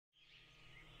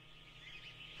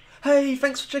Hey,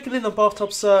 thanks for checking in on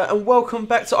Bathtub Sir, and welcome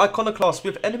back to Iconoclasts.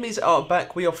 With enemies at our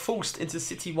back, we are forced into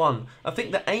City 1. I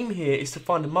think the aim here is to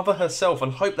find Mother herself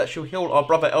and hope that she'll heal our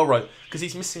brother Elro, because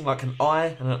he's missing like an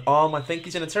eye and an arm. I think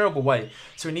he's in a terrible way,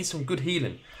 so he needs some good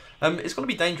healing. It's going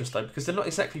to be dangerous though, because they're not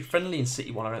exactly friendly in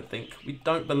City 1, I don't think. We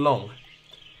don't belong.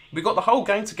 We got the whole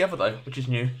gang together though, which is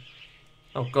new.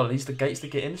 Oh god, are these the gates to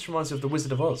get in? This reminds me of the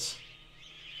Wizard of Oz.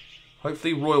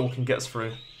 Hopefully Royal can get us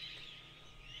through.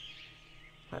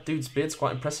 That dude's beard's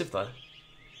quite impressive though.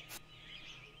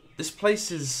 This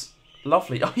place is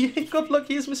lovely. Oh yeah, god look,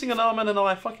 he is missing an arm and an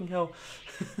eye, fucking hell.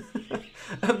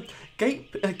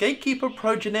 Gatekeeper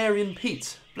Progenarian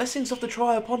Pete, blessings of the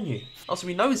Tri upon you. Oh, so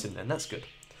he knows him then, that's good.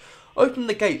 Open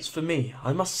the gates for me,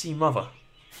 I must see Mother.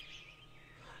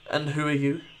 And who are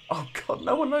you? Oh god,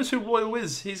 no one knows who Royal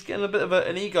is. He's getting a bit of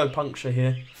an ego puncture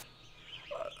here.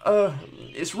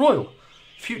 It's Royal,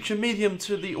 future medium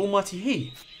to the almighty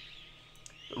he.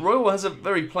 Royal has a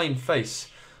very plain face.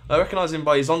 I recognise him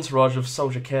by his entourage of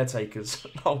soldier caretakers.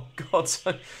 Oh god,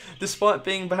 so despite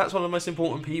being perhaps one of the most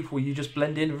important people, you just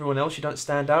blend in with everyone else, you don't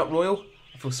stand out, Royal?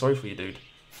 I feel sorry for you, dude.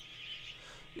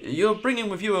 You're bringing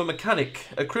with you a mechanic,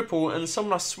 a cripple, and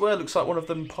someone I swear looks like one of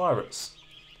them pirates.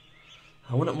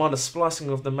 I wouldn't mind a splicing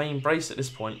of the main brace at this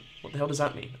point. What the hell does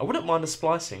that mean? I wouldn't mind a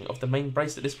splicing of the main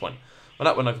brace at this point. Well,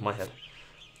 that went over my head.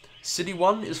 City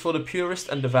 1 is for the purest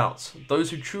and devout, those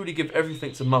who truly give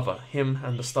everything to Mother, him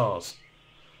and the stars.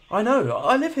 I know,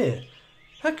 I live here.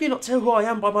 How can you not tell who I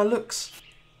am by my looks?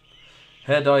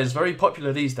 Hair dye is very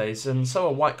popular these days, and so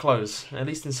are white clothes, at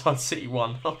least inside City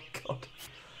 1. Oh god.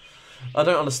 I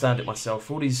don't understand it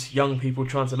myself, all these young people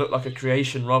trying to look like a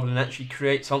creation rather than actually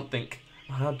create something.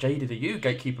 How jaded are you,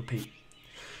 Gatekeeper Pete?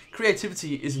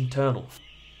 Creativity is internal.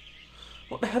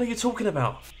 What the hell are you talking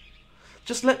about?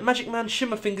 Just let Magic Man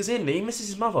Shimmerfingers in, he misses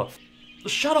his mother.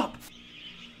 Shut up!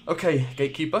 Okay,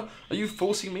 Gatekeeper, are you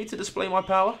forcing me to display my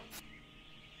power?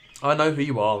 I know who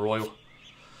you are, Royal.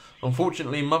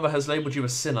 Unfortunately, Mother has labelled you a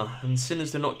sinner, and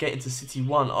sinners do not get into City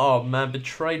 1. Oh man,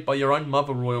 betrayed by your own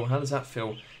mother, Royal. How does that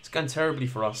feel? It's going terribly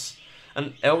for us.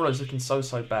 And Elro's looking so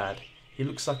bad. He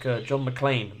looks like a John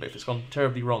McClane, but if it's gone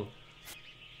terribly wrong.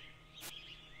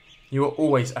 You are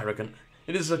always arrogant.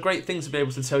 It is a great thing to be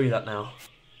able to tell you that now.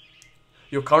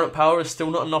 Your current power is still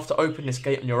not enough to open this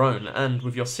gate on your own, and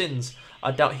with your sins,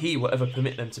 I doubt he will ever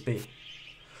permit them to be.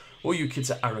 All you kids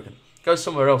are arrogant. Go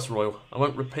somewhere else, Royal. I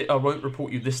won't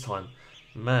report you this time.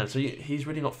 Man, so he's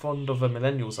really not fond of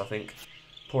millennials, I think.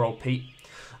 Poor old Pete.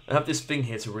 I have this thing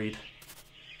here to read.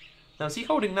 Now, is he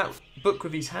holding that book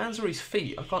with his hands or his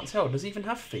feet? I can't tell. Does he even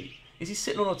have feet? Is he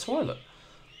sitting on a toilet?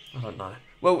 I don't know.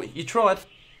 Well, you tried.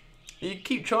 You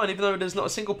keep trying even though there's not a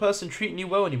single person treating you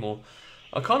well anymore.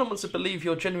 I kind of want to believe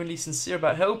you're genuinely sincere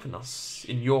about helping us,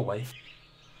 in your way.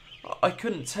 I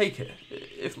couldn't take it.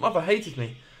 If Mother hated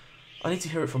me, I need to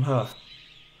hear it from her.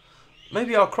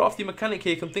 Maybe our crafty mechanic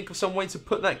here can think of some way to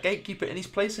put that gatekeeper in his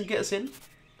place and get us in?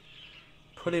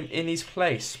 Put him in his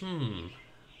place?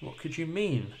 What could you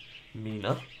mean,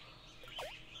 Mina?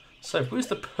 So if we was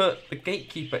to put the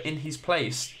gatekeeper in his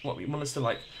place, what, we want us to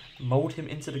like mould him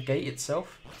into the gate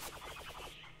itself?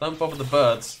 Don't bother the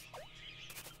birds.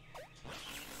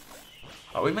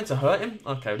 Are we meant to hurt him?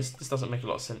 Okay, this doesn't make a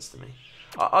lot of sense to me.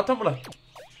 I don't want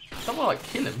to like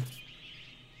kill him.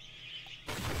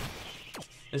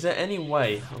 Is there any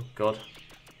way? Oh god.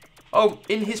 Oh,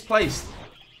 in his place.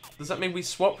 Does that mean we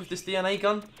swap with this DNA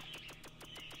gun?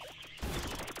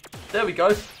 There we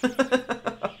go.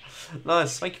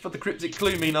 Nice. Thank you for the cryptic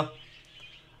clue, Mina.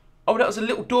 Oh, that was a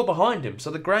little door behind him.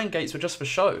 So the grand gates were just for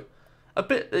show. A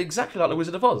bit exactly like the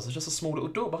Wizard of Oz. There's just a small little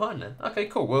door behind there. Okay,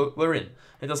 cool. We're in.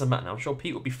 It doesn't matter now. I'm sure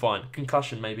Pete will be fine.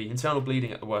 Concussion, maybe. Internal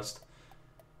bleeding at the worst.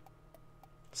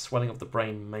 Swelling of the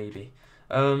brain, maybe.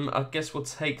 I guess we'll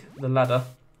take the ladder.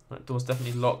 That door's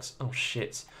definitely locked. Oh,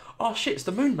 shit. Oh, shit. It's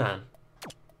the Moon Man.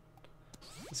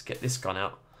 Let's get this gun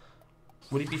out.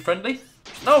 Would he be friendly?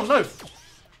 No, no.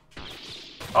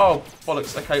 Oh,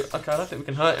 bollocks. Okay, I don't think we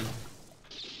can hurt him.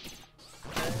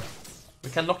 We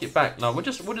can knock it back. No, we'll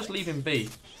just leave him be.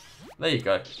 There you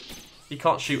go. He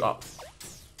can't shoot up.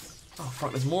 Oh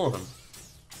fuck, there's more of them.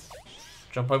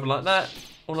 Jump over like that.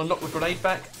 I want to knock the grenade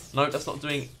back. No, that's not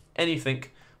doing anything.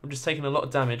 I'm just taking a lot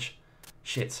of damage.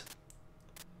 Shit.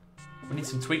 We need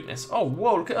some tweakness. Oh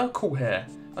whoa, look at her cool hair.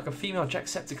 Like a female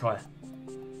Jacksepticeye.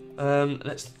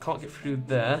 Can't get through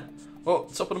there. Well,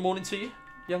 top of the morning to you,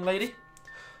 young lady.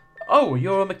 Oh,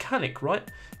 you're a mechanic, right?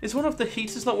 Is one of the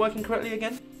heaters not working correctly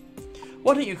again?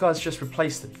 Why don't you guys just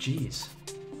replace them? Jeez.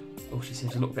 Oh, she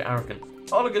seems a little bit arrogant.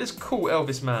 Oh, look at this cool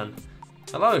Elvis man.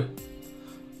 Hello.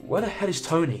 Where the hell is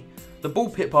Tony? The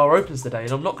ball pit bar opens today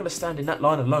and I'm not going to stand in that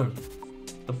line alone.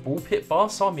 The ball pit bar?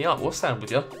 Sign me up. What's that with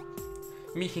you?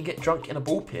 I mean, you can get drunk in a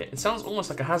ball pit. It sounds almost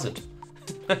like a hazard.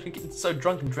 Getting so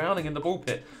drunk and drowning in the ball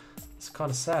pit. It's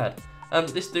kind of sad.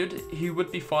 This dude, he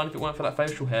would be fine if it weren't for that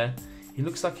facial hair. He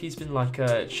looks like he's been like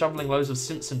shoveling loads of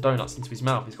Simpson donuts into his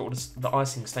mouth. He's got all the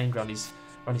icing stained around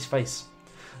his face.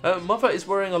 Mother is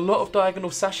wearing a lot of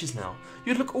diagonal sashes now.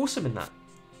 You'd look awesome in that.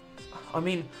 I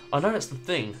mean, I know that's the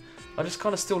thing. I just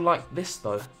kind of still like this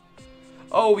though.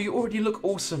 Oh, you already look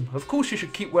awesome. Of course you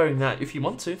should keep wearing that if you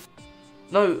want to.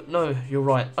 No, you're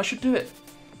right. I should do it.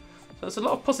 So there's a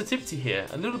lot of positivity here.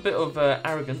 A little bit of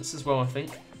arrogance as well, I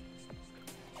think.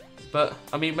 But,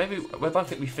 I mean, maybe, I don't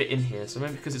think we fit in here, so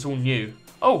maybe because it's all new.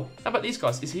 Oh, how about these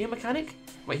guys? Is he a mechanic?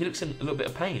 Wait, he looks in a little bit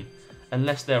of pain.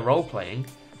 Unless they're role-playing.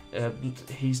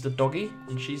 He's the doggy,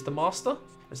 and she's the master?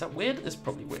 Is that weird? It's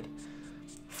probably weird.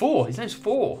 4, his name's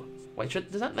 4. Wait,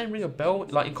 does that name ring a bell,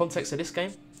 like in context of this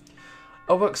game?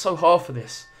 I worked so hard for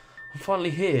this. I'm finally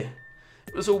here.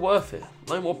 It was all worth it.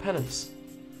 No more penance.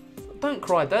 Don't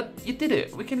cry, Dad. You did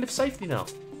it. We can live safely now.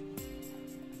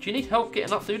 Do you need help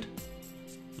getting up, dude?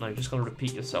 No, you're just going to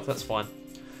repeat yourself. That's fine.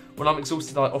 When I'm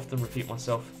exhausted, I often repeat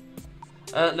myself.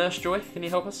 Nurse Joy, can you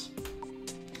help us?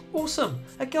 Awesome.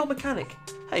 A girl mechanic.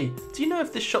 Hey, do you know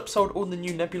if this shop sold all the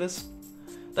new nebulas?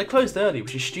 They closed early,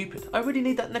 which is stupid. I really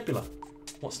need that nebula.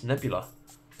 What's nebula?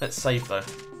 Let's save, though.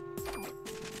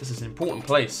 This is an important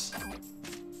place.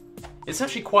 It's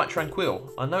actually quite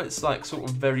tranquil. I know it's like sort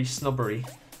of very snobbery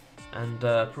and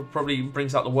probably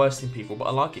brings out the worst in people, but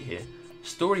I like it here.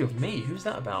 Story of me, who's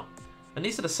that about? And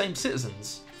these are the same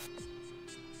citizens.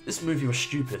 This movie was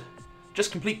stupid.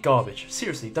 Just complete garbage.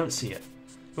 Seriously, don't see it.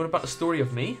 What about the story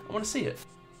of me? I want to see it.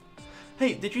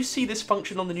 Hey, did you see this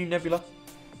function on the new nebula?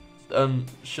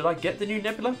 Should I get the new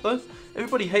nebula, though?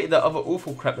 Everybody hated that other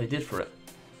awful crap they did for it.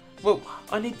 Well,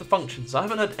 I need the functions. I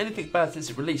haven't heard anything bad since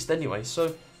it released anyway,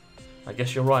 so... I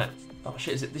guess you're right. Oh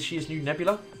shit, is it this year's new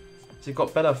nebula? Has it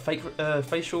got better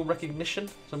facial recognition?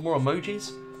 Some more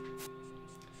emojis?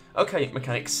 Okay,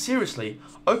 mechanic, seriously,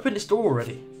 open this door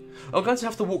already. I'm going to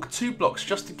have to walk 2 blocks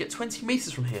just to get 20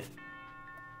 meters from here.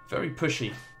 Very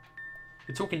pushy.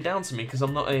 You're talking down to me because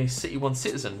I'm not a City 1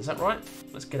 citizen, is that right?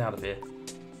 Let's get out of here.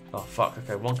 Oh fuck,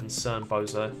 okay, one concern,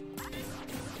 bozo.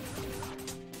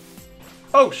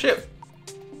 Oh shit!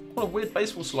 What a weird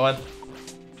baseball slide.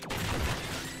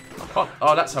 I can't...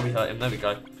 Oh, that's how we hurt him, there we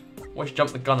go. Always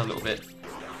jump the gun a little bit.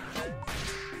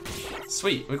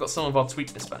 Sweet, we've got some of our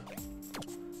tweakness back.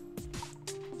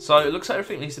 So it looks like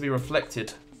everything needs to be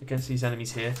reflected against these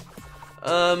enemies here.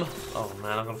 Oh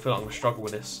man, I'm gonna feel like I'm gonna struggle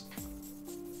with this.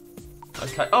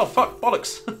 Okay. Oh fuck,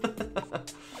 bollocks.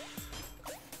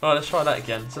 Alright, let's try that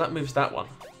again. So that moves that one.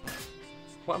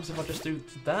 What happens if I just do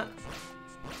that?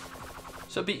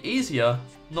 So it'd be easier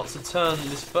not to turn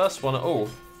this first one at all.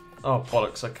 Oh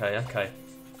bollocks, okay.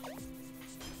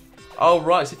 Oh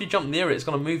right, so if you jump near it, it's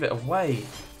gonna move it away.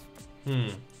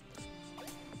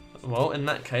 Well, in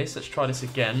that case, let's try this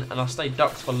again, and I'll stay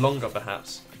ducked for longer,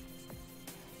 perhaps.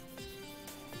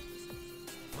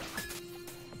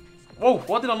 Whoa,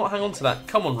 why did I not hang on to that?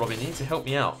 Come on, Robin, you need to help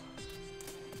me out.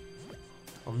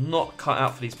 I'm not cut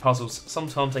out for these puzzles.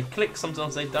 Sometimes they click,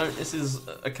 sometimes they don't. This is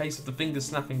a case of the fingers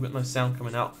snapping, but no sound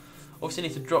coming out. Obviously,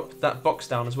 need to drop that box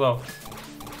down as well.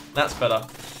 That's better.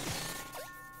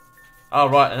 Oh,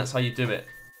 right, and that's how you do it.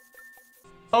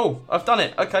 Oh, I've done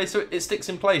it. Okay, so it sticks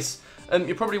in place.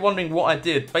 You're probably wondering what I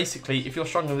did. Basically, if you're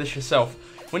struggling with this yourself,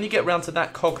 when you get round to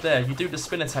that cog there, you do the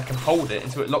spin attack and hold it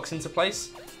until it locks into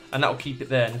place, and that'll keep it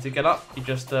there. And to get up, you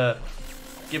just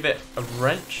give it a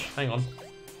wrench. Hang on.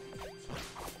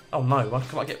 Oh no, why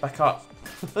can't I get back up?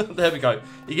 There we go.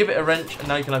 You give it a wrench, and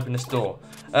now you can open this door.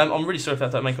 I'm really sorry if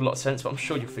that don't make a lot of sense, but I'm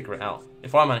sure you'll figure it out.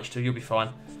 If I manage to, you'll be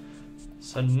fine.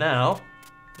 So now...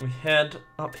 we head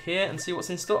up here and see what's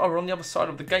in store. Oh, we're on the other side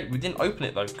of the gate. We didn't open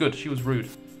it though. Good, she was rude.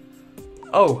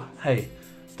 Oh, hey.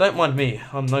 Don't mind me.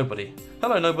 I'm nobody.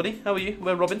 Hello, nobody. How are you?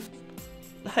 We're Robin.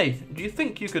 Hey, do you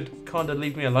think you could kind of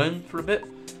leave me alone for a bit?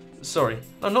 Sorry.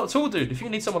 No, not at all, dude. If you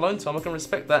need some alone time, I can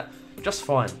respect that just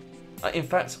fine. In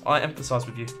fact, I empathise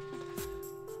with you.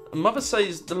 Mother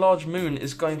says the large moon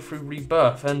is going through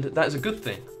rebirth, and that is a good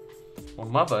thing. Well,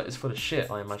 Mother is full of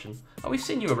shit, I imagine. Oh, we've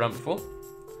seen you around before.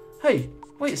 Hey.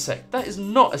 Wait a sec, that is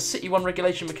not a City 1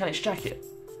 regulation mechanic's jacket.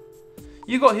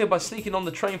 You got here by sneaking on the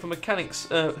train for mechanics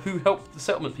who helped the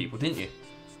settlement people, didn't you?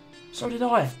 So did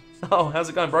I. Oh, how's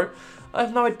it going, bro? I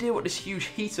have no idea what this huge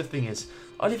heater thing is.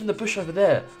 I live in the bush over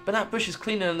there, but that bush is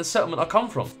cleaner than the settlement I come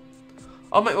from.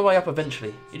 I'll make my way up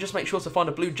eventually. You just make sure to find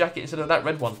a blue jacket instead of that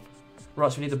red one.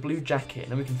 Right, so we need a blue jacket,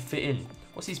 and then we can fit in.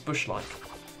 What's these bush like?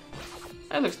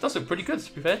 Hey, does look pretty good,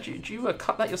 to be fair. Do you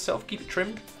cut that yourself, keep it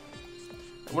trimmed?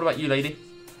 What about you, lady?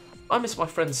 I miss my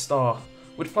friend Star.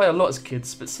 We'd play a lot as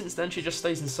kids, but since then she just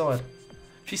stays inside.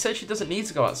 She says she doesn't need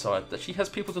to go outside, that she has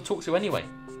people to talk to anyway.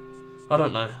 I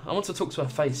don't know, I want to talk to her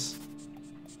face.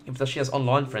 If she has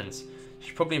online friends,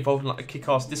 she's probably involved in like a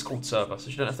kick-ass Discord server, so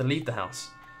she don't have to leave the house.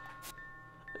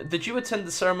 Did you attend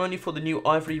the ceremony for the new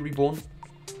Ivory Reborn?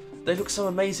 They look so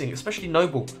amazing, especially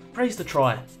Noble. Praise the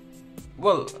try.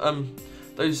 Well,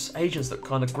 those agents look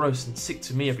kind of gross and sick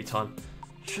to me every time.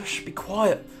 Shush, be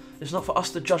quiet. It's not for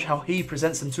us to judge how he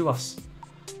presents them to us.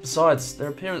 Besides, their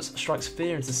appearance strikes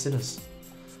fear into sinners.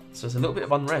 So there's a little bit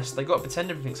of unrest. They got to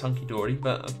pretend everything's hunky-dory,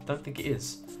 but I don't think it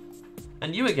is.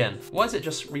 And you again. Why is it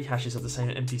just rehashes of the same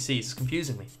NPCs? It's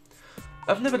confusing me.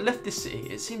 I've never left this city.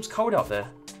 It seems cold out there.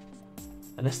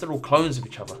 Unless they're all clones of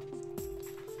each other.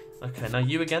 Okay, now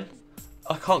you again.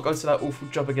 I can't go to that awful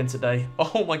job again today.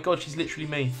 Oh my god, she's literally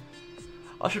me.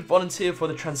 I should volunteer for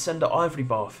the Transcender Ivory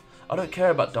Bath. I don't care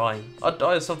about dying. I'd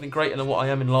die as something greater than what I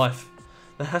am in life.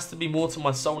 There has to be more to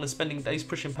my soul than spending days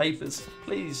pushing papers.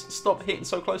 Please, stop hitting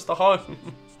so close to home.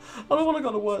 I don't want to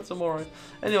go to work tomorrow.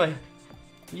 Anyway,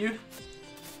 you?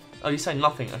 Oh, you're saying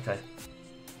nothing? Okay.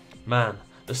 Man,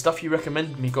 the stuff you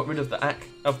recommended me got rid of the ache.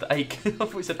 I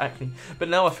thought you said acne. But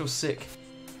now I feel sick.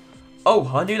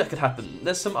 Oh, I knew that could happen.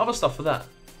 There's some other stuff for that.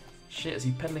 Shit, is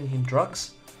he peddling him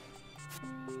drugs?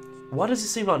 Why does it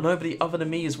seem like nobody other than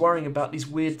me is worrying about these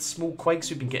weird small quakes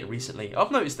we've been getting recently?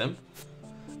 I've noticed them.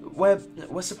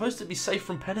 We're supposed to be safe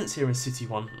from penance here in City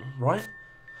 1, right?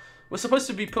 We're supposed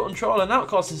to be put on trial and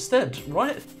outcast instead,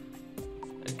 right?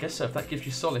 I guess so, if that gives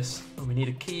you solace. And we need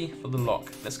a key for the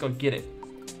lock. Let's go get it.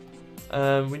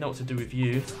 We know what to do with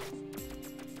you.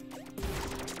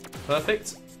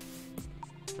 Perfect.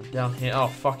 And down here, oh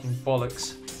fucking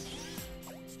bollocks.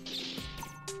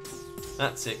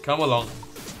 That's it, come along.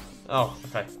 Oh,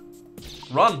 okay.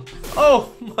 Run!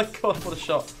 Oh my god, what a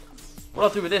shot. What do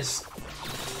I do with this?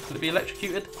 Could it be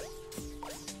electrocuted?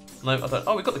 No, I don't.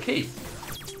 Oh, we got the key.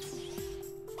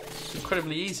 It's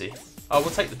incredibly easy. Oh, we'll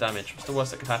take the damage. What's the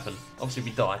worst that could happen? Obviously,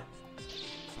 we die.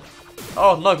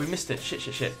 Oh no, we missed it. Shit,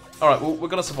 shit, shit. Alright, well, we're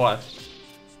gonna survive.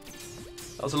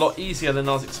 That was a lot easier than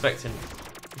I was expecting.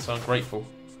 So I'm grateful.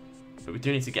 But we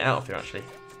do need to get out of here, actually.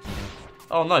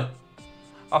 Oh no.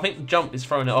 I think the jump is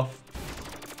throwing it off.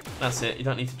 That's it, you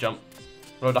don't need to jump.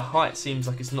 Although the height seems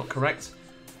like it's not correct.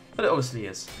 But it obviously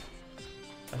is.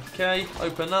 Okay,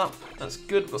 open up. That's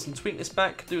good. We've got some tweakness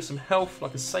back. Do some health,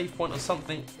 like a save point or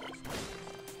something.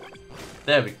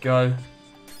 There we go.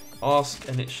 Ask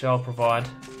and it shall provide.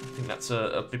 I think that's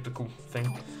a biblical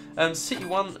thing. City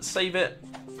 1, save it.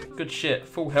 Good shit.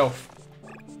 Full health.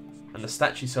 And the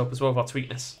statues help as well with our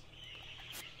tweakness.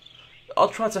 I'll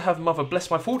try to have Mother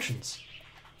bless my fortunes.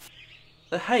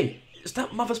 Hey, is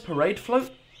that Mother's parade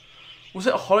float? Was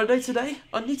it a holiday today?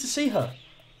 I need to see her.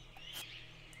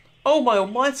 Oh my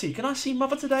almighty, can I see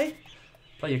Mother today?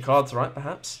 Play your cards right,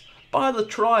 perhaps. By the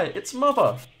try, it's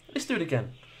Mother. Let's do it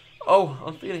again. Oh,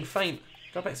 I'm feeling faint.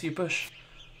 Go back to your bush.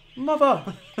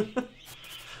 Mother!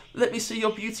 Let me see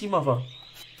your beauty, Mother.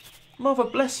 Mother,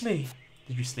 bless me.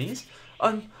 Did you sneeze?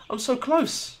 I'm so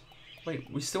close. Wait,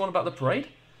 we still on about the parade?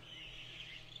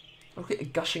 Look at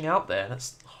it gushing out there.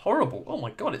 That's horrible. Oh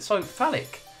my god, it's so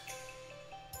phallic.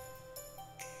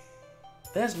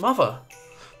 There's Mother.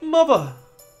 Mother!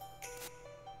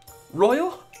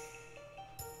 Royal?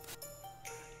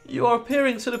 You are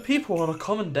appearing to the people on a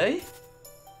common day?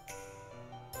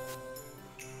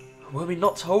 Were we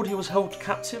not told he was held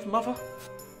captive, Mother?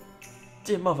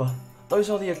 Dear Mother, those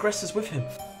are the aggressors with him.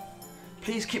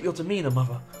 Please keep your demeanour,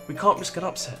 Mother. We can't risk an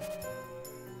upset.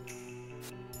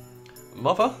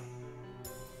 Mother?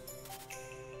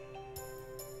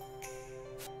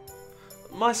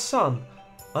 My son,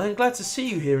 I am glad to see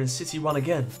you here in City 1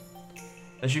 again.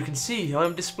 As you can see, I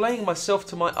am displaying myself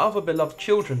to my other beloved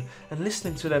children and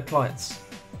listening to their plights.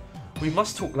 We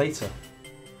must talk later.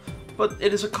 But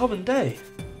it is a common day.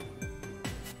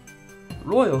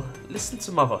 Royal, listen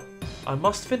to Mother. I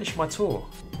must finish my tour.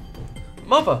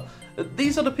 Mother,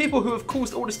 these are the people who have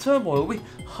caused all this turmoil.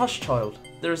 Hush, child.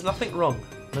 There is nothing wrong.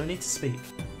 No need to speak.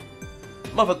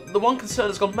 Mother, the one concern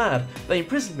has gone mad. They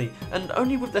imprisoned me, and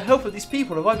only with the help of these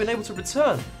people have I been able to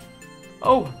return.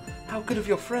 Oh, how good of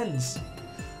your friends.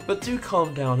 But do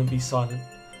calm down and be silent.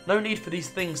 No need for these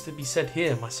things to be said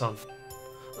here, my son.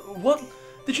 What?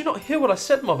 Did you not hear what I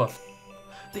said, Mother?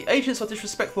 The agents are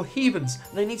disrespectful heathens,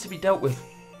 and they need to be dealt with.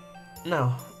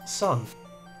 Now, son,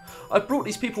 I brought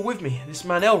these people with me, this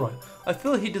man Elro. I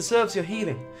feel he deserves your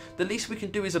healing. The least we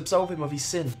can do is absolve him of his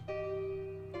sin.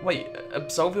 Wait,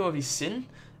 absolve him of his sin?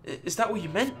 Is that what you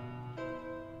meant?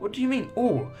 What do you mean,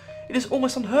 all? It is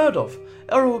almost unheard of.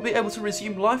 Elro will be able to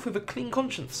resume life with a clean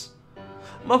conscience.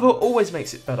 Mother always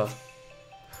makes it better.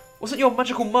 Wasn't your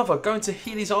magical mother going to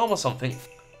heal his arm or something?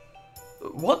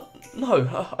 What?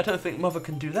 No, I don't think Mother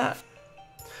can do that.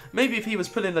 Maybe if he was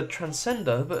pulling a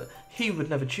transcender, but he would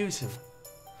never choose him.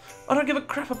 I don't give a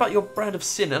crap about your brand of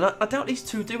sin, and I doubt these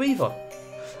two do either.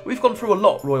 We've gone through a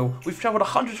lot, Royal. We've travelled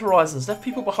 100 horizons, left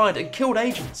people behind, and killed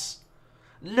agents.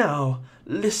 Now,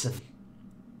 listen.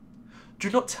 Do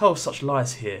not tell such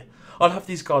lies here. I'll have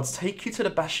these guards take you to the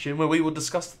bastion where we will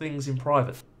discuss things in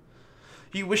private.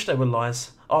 You wish they were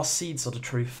lies. Our seeds are the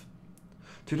truth.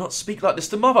 Do not speak like this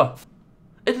to Mother.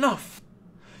 Enough.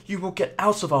 You will get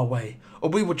out of our way, or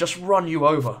we will just run you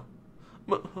over.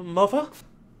 Mother?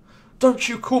 Don't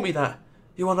you call me that.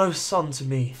 You are no son to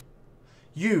me.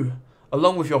 You,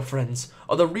 along with your friends,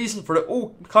 are the reason for it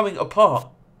all coming apart.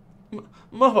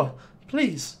 Mother,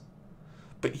 please.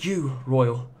 But you,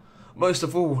 Royal, most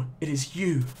of all, it is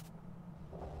you.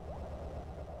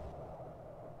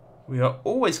 We are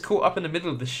always caught up in the middle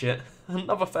of this shit.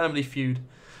 Another family feud.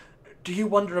 Do you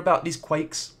wonder about these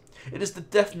quakes? It is the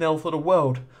death knell for the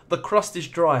world. The crust is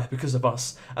dry because of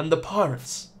us and the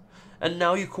pirates. And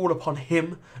now you call upon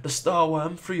him, the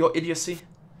Starworm, through your idiocy?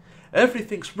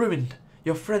 Everything's ruined.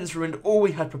 Your friends ruined all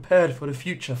we had prepared for the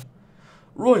future.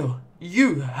 Royal,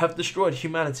 you have destroyed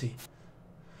humanity.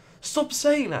 Stop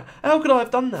saying that. How could I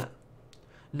have done that?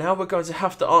 Now we're going to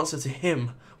have to answer to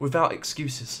him without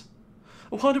excuses.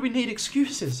 Why do we need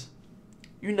excuses?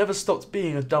 You never stopped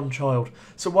being a dumb child,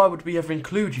 so why would we ever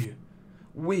include you?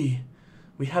 We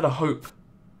had a hope.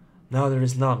 Now there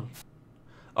is none.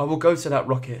 I will go to that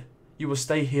rocket. You will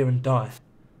stay here and die.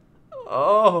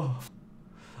 Oh,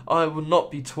 I will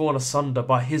not be torn asunder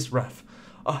by his wrath.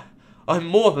 I'm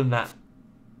more than that.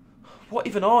 What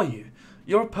even are you?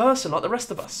 You're a person like the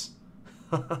rest of us.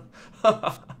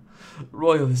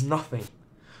 Royal is nothing.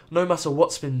 No matter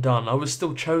what's been done, I was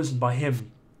still chosen by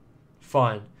him.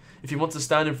 Fine. If you want to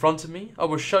stand in front of me, I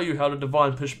will show you how the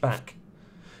divine push back.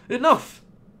 Enough!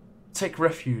 Take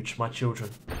refuge, my children.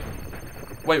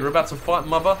 Wait, we're about to fight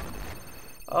Mother?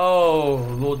 Oh,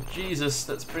 Lord Jesus,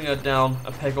 let's bring her down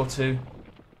a peg or two.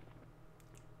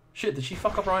 Shit, did she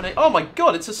fuck up her own name? Oh my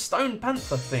god, it's a stone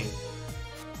panther thing.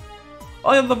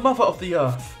 I am the mother of the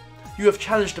earth. You have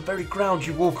challenged the very ground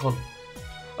you walk on.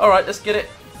 Alright, let's get it.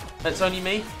 It's only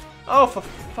me. Oh, for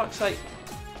fuck's sake.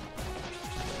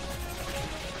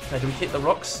 Okay, do we hit the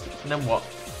rocks? And then what?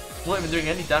 We're not even doing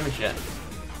any damage yet.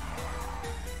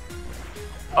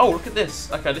 Oh, look at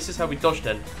this. Okay, this is how we dodge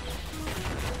then.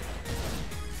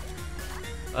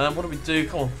 What do we do?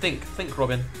 Come on, think. Think,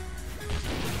 Robin.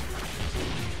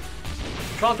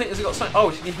 Try and think, has it got something? Oh,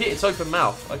 you can hit its open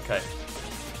mouth. Okay.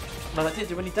 No, that didn't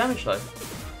do any damage though.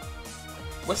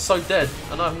 We're so dead,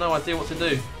 and I have no idea what to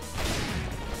do.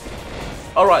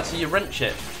 Alright, so you wrench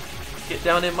it. Get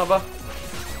down here, Mother.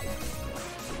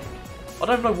 I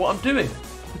don't know what I'm doing.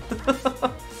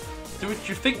 Do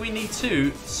you think we need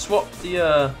to swap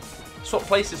the swap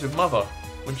places with Mother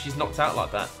when she's knocked out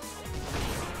like that?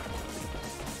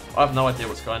 I have no idea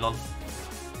what's going on.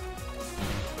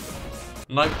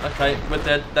 Nope, okay, we're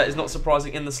dead. That is not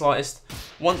surprising in the slightest.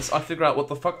 Once I figure out what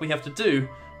the fuck we have to do,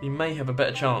 we may have a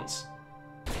better chance.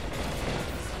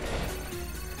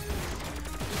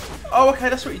 Oh, okay,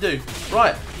 that's what you do.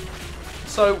 Right.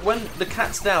 So when the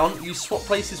cat's down, you swap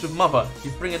places with Mother.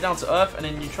 You bring her down to earth and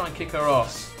then you try and kick her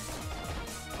ass.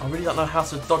 I really don't know how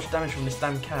to dodge damage from this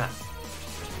damn cat.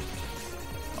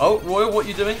 Oh, Royal, what are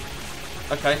you doing?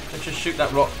 Okay, let's just shoot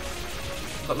that rock.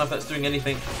 I don't know if that's doing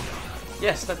anything.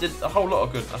 Yes, that did a whole lot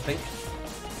of good, I think.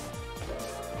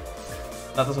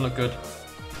 That doesn't look good.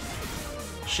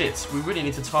 Shit, we really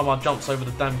need to time our jumps over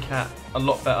the damn cat a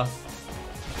lot better.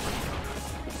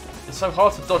 It's so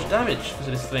hard to dodge damage because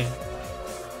of this thing.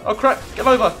 Oh crap, get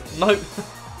over! No!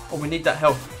 Oh, we need that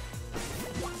health.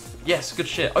 Yes, good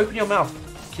shit. Open your mouth,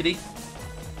 kitty.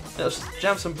 Let's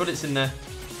jam some bullets in there.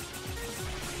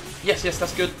 Yes, yes,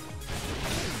 that's good.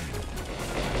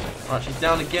 Alright, she's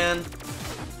down again.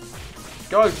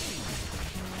 Go!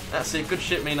 That's it, good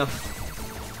shit, Mina.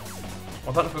 I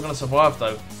don't know if we're going to survive,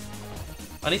 though.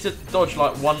 I need to dodge,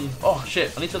 like, one... Oh,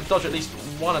 shit. I need to dodge at least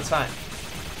one attack.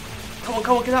 Come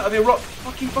on, get out of here, Rock.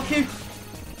 Fuck you.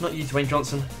 Not you, Dwayne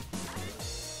Johnson.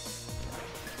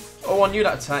 Oh, I knew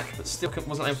that attack, but still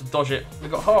wasn't able to dodge it.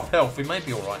 We've got half health. We may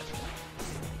be alright.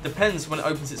 Depends when it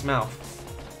opens its mouth.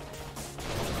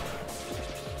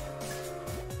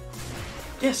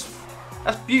 Yes!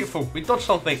 That's beautiful. We dodged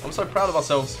something. I'm so proud of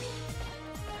ourselves.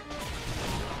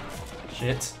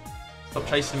 Shit. Stop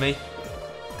chasing me.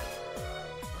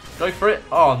 Go for it.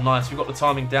 Oh, nice. We got the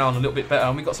timing down a little bit better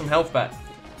and we got some health back.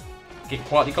 Get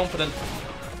quietly confident.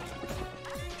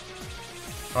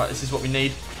 Right, this is what we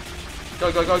need.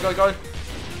 Go, go, go, go, go.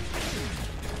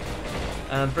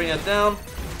 And bring her down.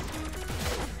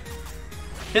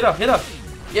 Hit her, hit her.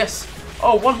 Yes.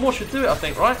 Oh, one more should do it, I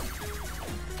think, right?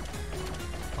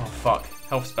 Oh, fuck.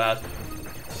 Health's bad.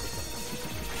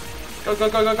 Go, go,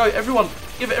 go, go, go. Everyone,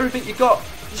 give it everything you got.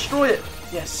 Destroy it.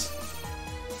 Yes.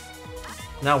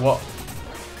 Now what?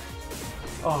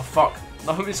 Oh, fuck.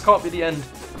 No, this can't be the end.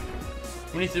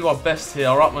 We need to do our best here,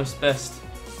 our utmost best.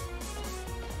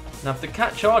 Now, if the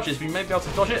cat charges, we may be able to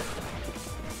dodge it.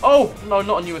 Oh, no,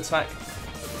 not a new attack.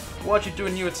 Why'd you do a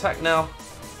new attack now?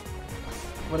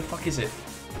 Where the fuck is it?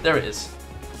 There it is.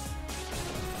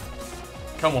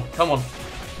 Come on, come on.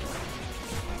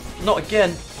 Not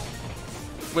again.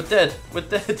 We're dead. We're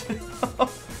dead.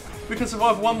 We can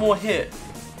survive one more hit.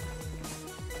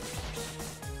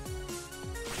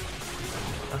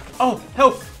 Oh,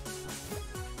 help!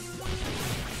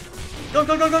 Go,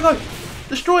 go, go, go, go!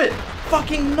 Destroy it!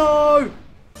 Fucking no!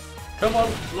 Come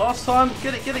on, last time.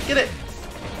 Get it, get it, get it!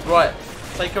 Right,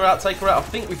 take her out, take her out. I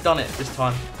think we've done it this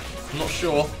time. I'm not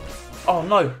sure. Oh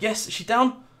no, yes, is she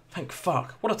down? Thank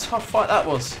fuck. What a tough fight that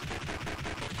was.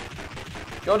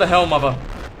 Go to hell, mother.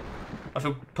 I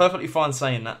feel perfectly fine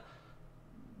saying that.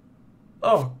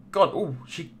 Oh god, oh,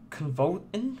 she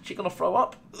convulsing? She gonna throw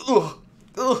up? Ugh,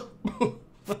 ugh.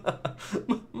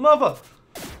 Mother!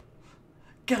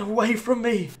 Get away from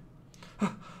me!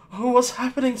 What's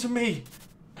happening to me?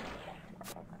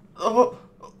 Oh,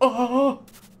 oh.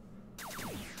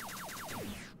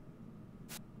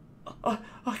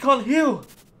 I can't heal.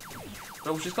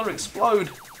 Oh, she's gonna explode.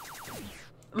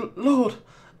 Lord,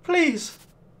 please.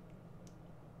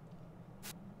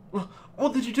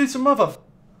 What did you do to Mother?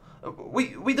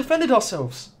 We defended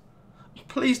ourselves.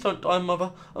 Please don't die,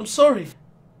 Mother. I'm sorry.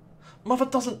 Mother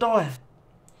doesn't die.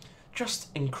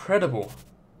 Just incredible.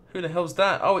 Who the hell's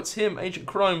that? Oh, it's him, Agent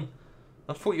Chrome.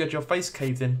 I thought you had your face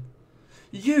caved in.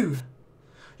 You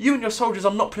and your soldiers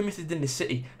are not permitted in this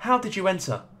city. How did you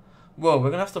enter? Well, we're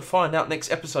going to have to find out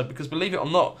next episode, because believe it or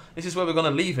not, this is where we're going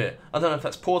to leave it. I don't know if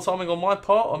that's poor timing on my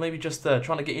part, or maybe just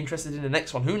trying to get interested in the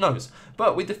next one. Who knows?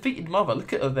 But we defeated Mother.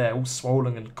 Look at her there, all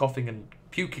swollen and coughing and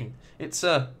puking. It's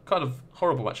kind of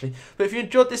horrible, actually. But if you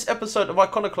enjoyed this episode of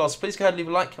Iconoclasts, please go ahead and leave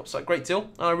a like. Helps out a great deal.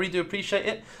 I really do appreciate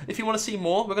it. If you want to see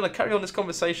more, we're going to carry on this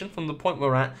conversation from the point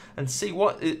we're at and see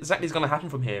what exactly is going to happen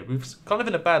from here. We're kind of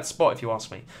in a bad spot, if you ask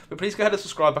me. But please go ahead and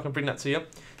subscribe. I can bring that to you.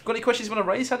 Got any questions you want to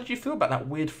raise? How did you feel about that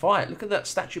weird fight? Look at that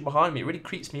statue behind me. It really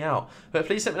creeps me out. But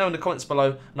please let me know in the comments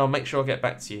below, and I'll make sure I get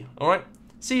back to you. Alright?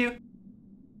 See you!